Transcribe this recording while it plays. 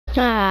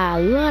Ah,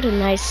 what a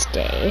nice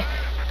day.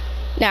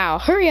 Now,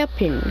 hurry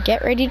up and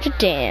get ready to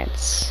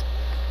dance.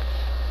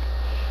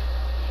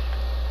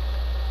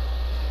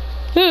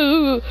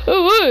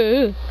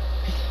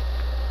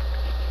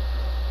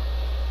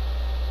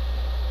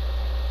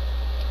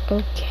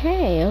 Okay.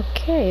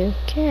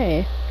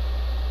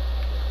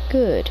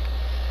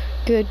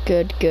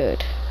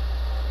 Good.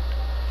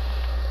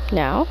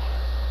 Now,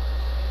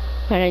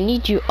 what I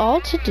need you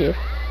all to do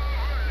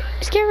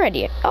is get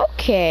ready.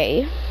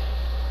 Okay,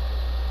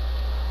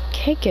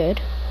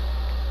 good.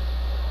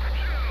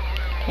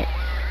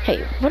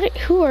 Hey,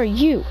 who are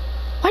you?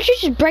 Why'd you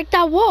just break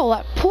that wall,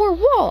 that poor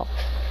wall?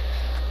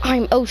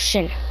 I'm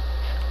Ocean,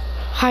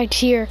 high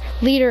tier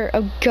leader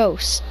of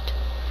Ghost.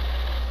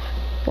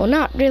 Well,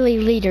 not really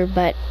leader,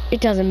 but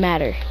it doesn't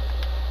matter.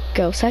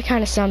 Ghost, that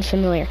kind of sounds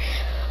familiar.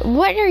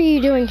 What are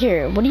you doing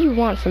here? What do you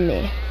want from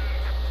me?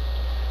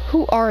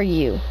 Who are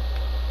you?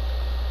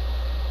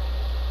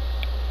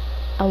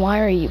 And why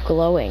are you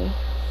glowing?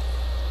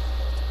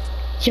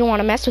 You don't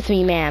want to mess with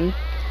me, ma'am.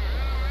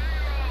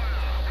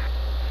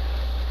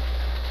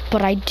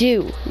 But I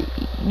do.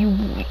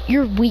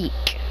 You're weak.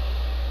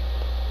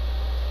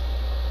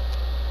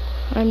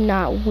 I'm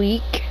not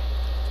weak.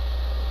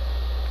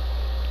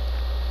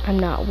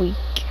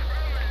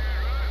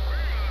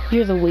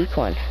 You're the weak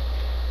one.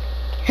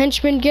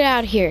 Henchman, get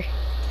out of here.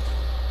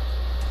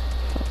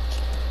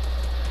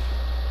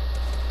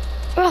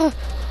 What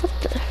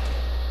the?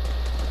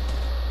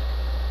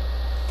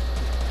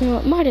 You know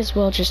what, might as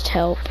well just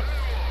help.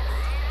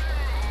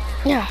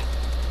 Yeah.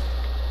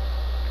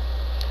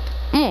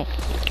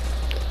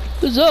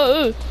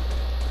 Huzzah!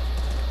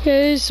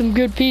 Here's some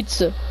good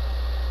pizza.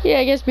 Yeah,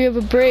 I guess we have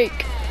a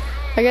break.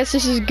 I guess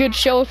this is a good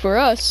show for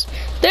us.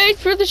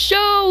 Thanks for the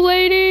show,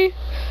 lady!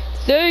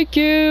 Thank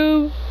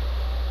you!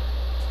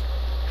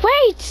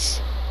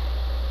 Wait!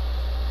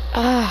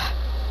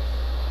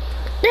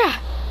 Yeah!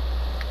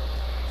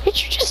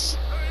 Did you just...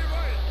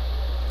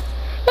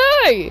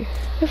 Hey!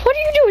 What are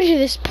you doing to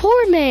this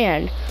poor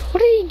man? What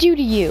did he do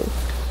to you?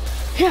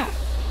 Yeah.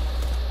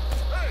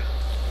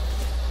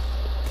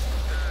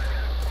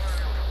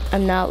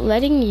 I'm not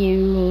letting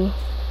you...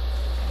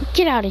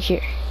 Get out of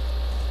here.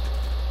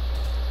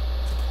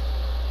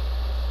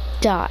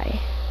 Die.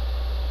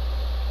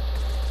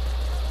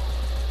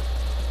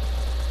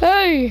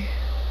 Hey!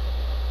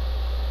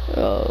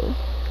 Oh.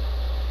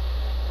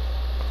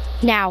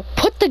 Now,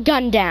 put the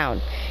gun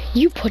down.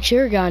 You put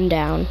your gun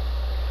down.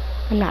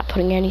 I'm not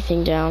putting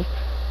anything down.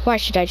 Why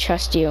should I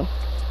trust you?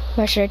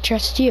 Why should I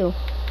trust you?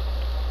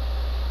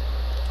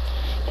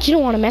 You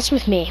don't want to mess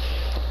with me.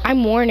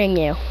 I'm warning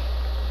you.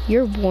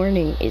 Your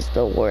warning is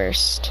the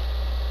worst.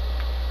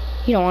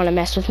 You don't want to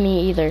mess with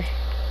me either.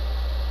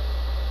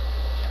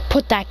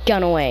 Put that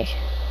gun away.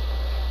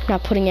 I'm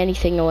not putting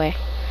anything away.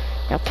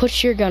 Now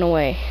put your gun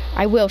away.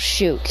 I will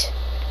shoot.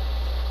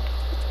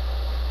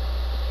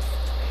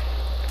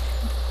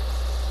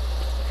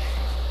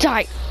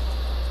 Die.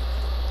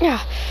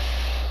 Yeah.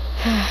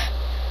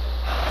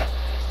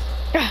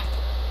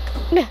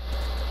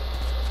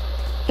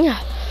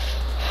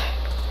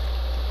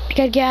 I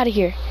gotta get out of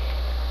here.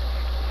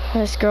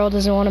 This girl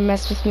doesn't want to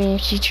mess with me.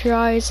 If she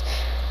tries,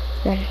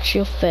 then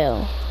she'll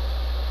fail.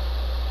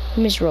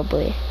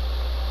 Miserably.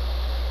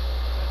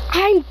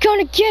 I'm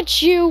gonna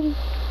get you!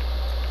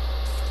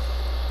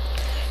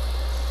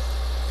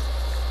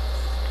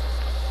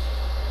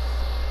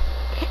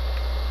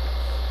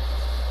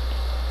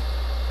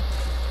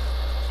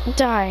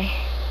 Die.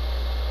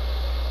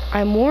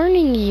 I'm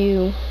warning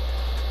you.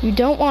 You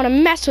don't want to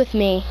mess with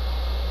me.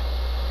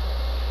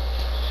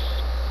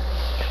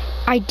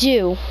 I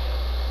do.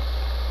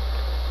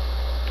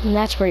 And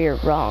that's where you're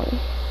wrong.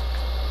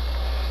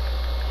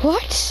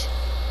 What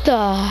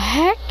the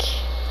heck?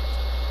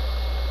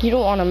 You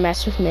don't want to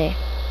mess with me.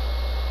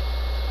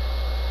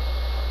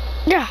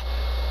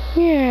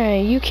 Yeah,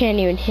 you can't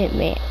even hit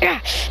me.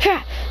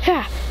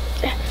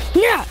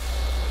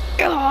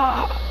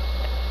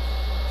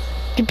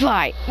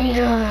 Goodbye.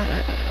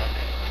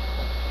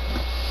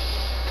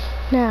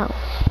 Now,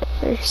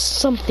 there's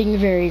something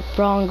very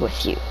wrong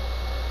with you.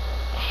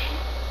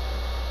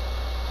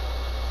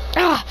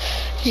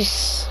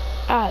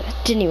 That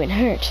didn't even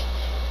hurt.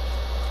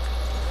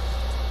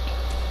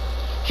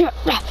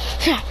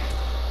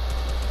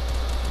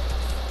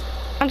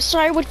 I'm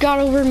sorry what got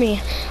over me.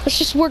 Let's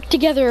just work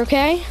together,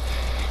 okay?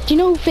 Do you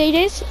know who Fade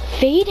is?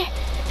 Fade?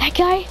 That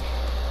guy?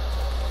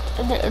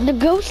 The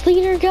ghost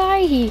leader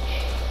guy?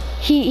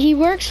 He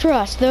works for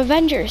us, the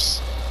Avengers.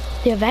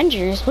 The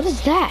Avengers? What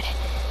is that?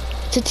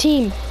 It's a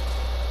team.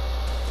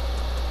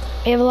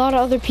 They have a lot of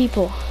other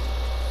people.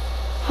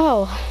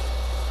 Oh.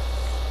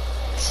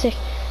 Sick.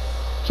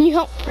 Can you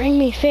help bring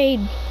me Fade?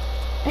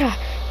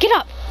 Get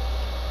up!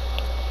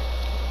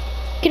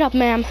 Get up,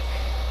 ma'am.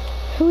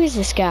 Who is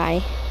this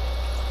guy?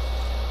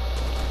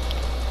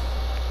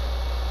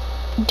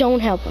 Don't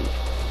help them.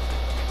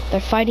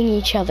 They're fighting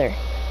each other.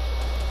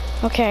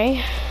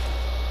 Okay.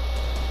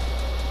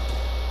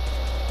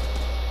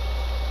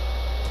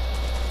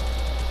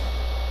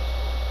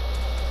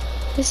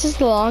 This is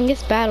the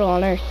longest battle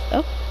on Earth.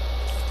 Oh.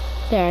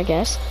 There, I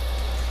guess.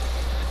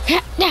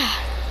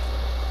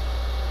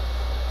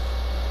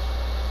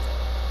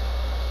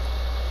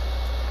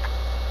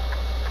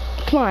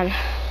 Come on.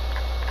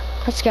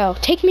 Let's go.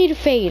 Take me to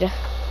Fade.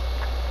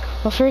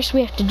 Well, first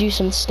we have to do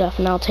some stuff,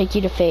 and I'll take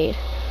you to Fade.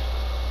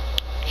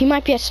 He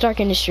might be at Stark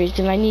Industries,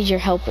 because I need your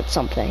help with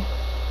something.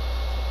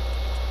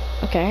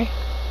 Okay.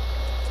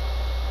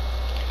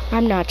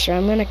 I'm not sure.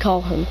 I'm gonna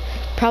call him.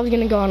 Probably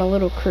gonna go on a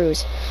little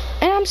cruise.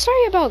 And I'm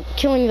sorry about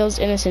killing those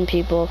innocent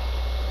people.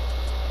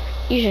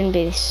 You shouldn't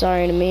be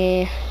sorry to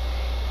me.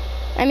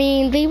 I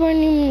mean, they weren't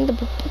even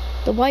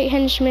the white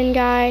henchman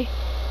guy.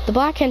 The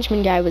black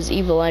henchman guy was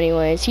evil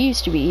anyways. He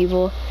used to be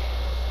evil.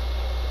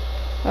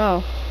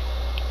 Oh.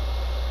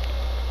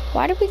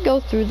 Why did we go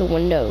through the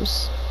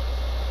windows?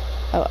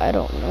 Oh, I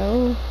don't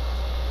know.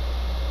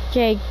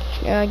 Okay,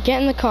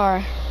 get in the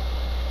car.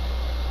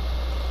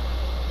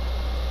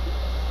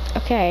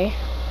 Okay.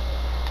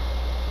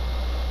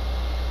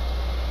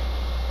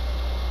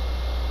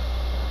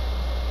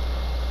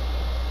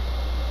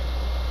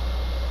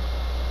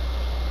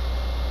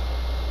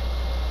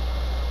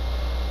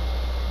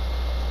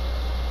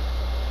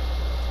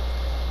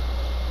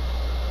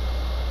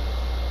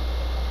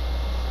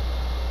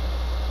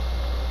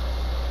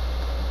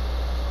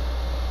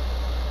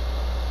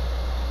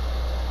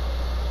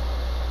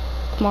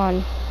 Come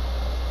on.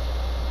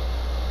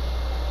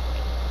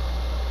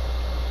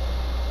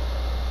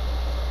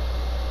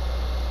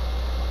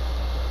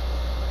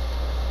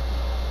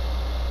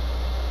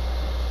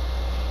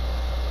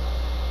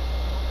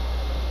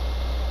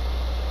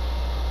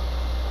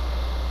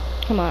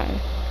 Come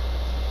on.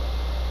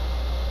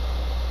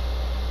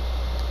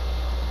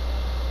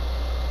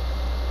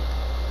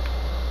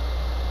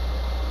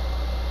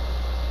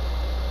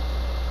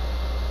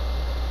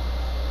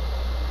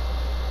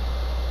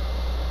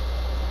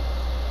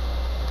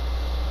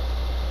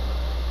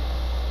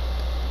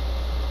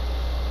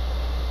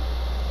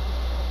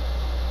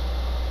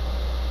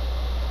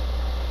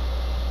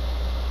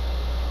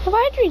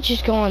 Why did we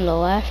just go on the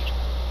left?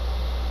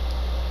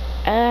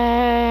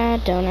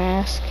 Don't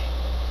ask.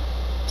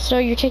 So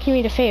you're taking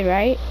me to Fade,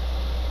 right?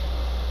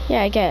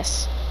 Yeah, I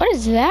guess. What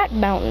is that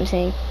mountain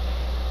thing?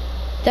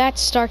 That's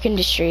Stark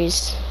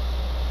Industries.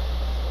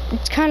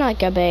 It's kind of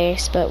like a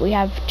base, but we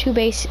have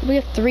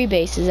three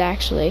bases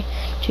actually,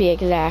 to be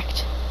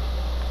exact.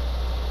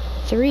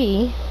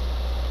 3?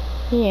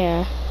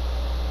 Yeah,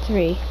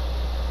 3.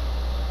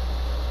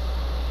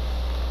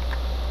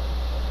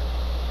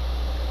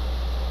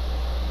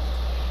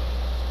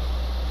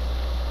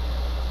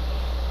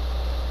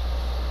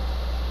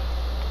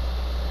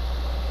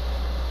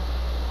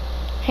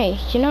 Hey,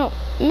 you know,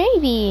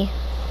 maybe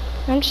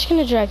I'm just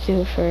gonna drive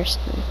through first.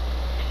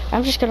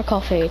 I'm just gonna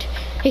call Fade.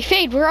 Hey,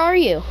 Fade, where are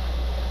you?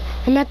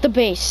 I'm at the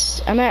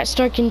base. I'm at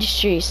Stark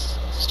Industries.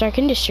 Stark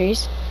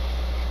Industries?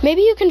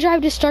 Maybe you can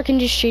drive to Stark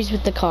Industries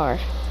with the car.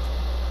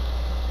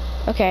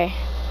 Okay,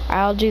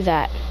 I'll do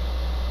that.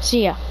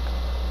 See ya.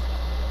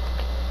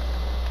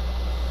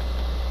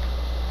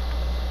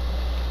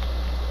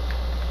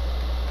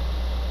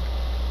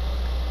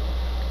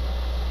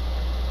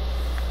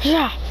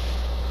 Yeah.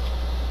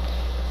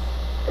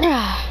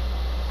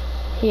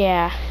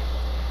 Yeah.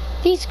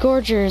 These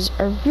gorgers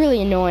are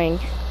really annoying.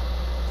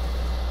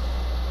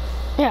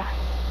 Yeah.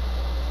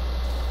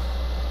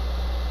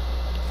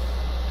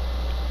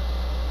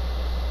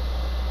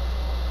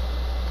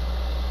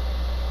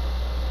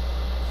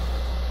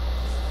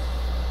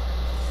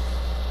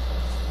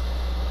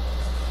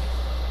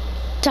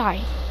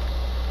 Die.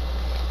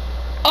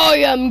 I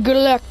am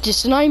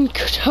Galactus, and I'm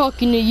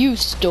talking to you,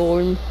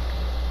 Storm.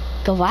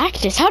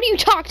 Galactus? How do you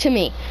talk to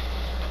me?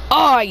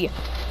 I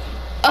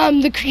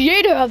am the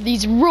creator of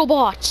these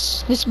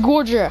robots, this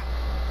Gorger,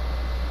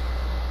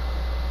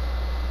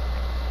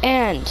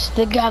 and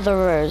the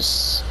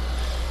Gatherers.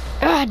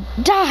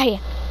 Die!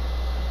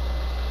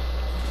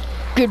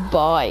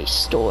 Goodbye,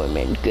 Storm,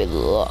 and good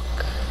luck.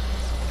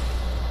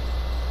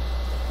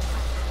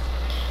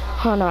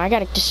 Oh no, I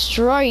gotta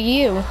destroy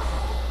you.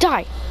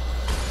 Die!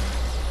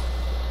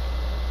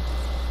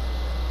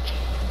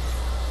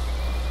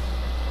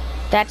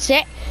 That's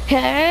it.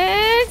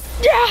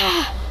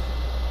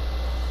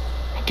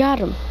 I got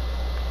him.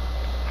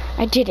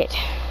 I did it.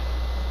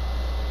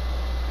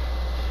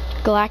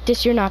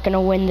 Galactus, you're not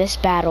gonna win this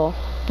battle.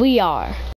 We are.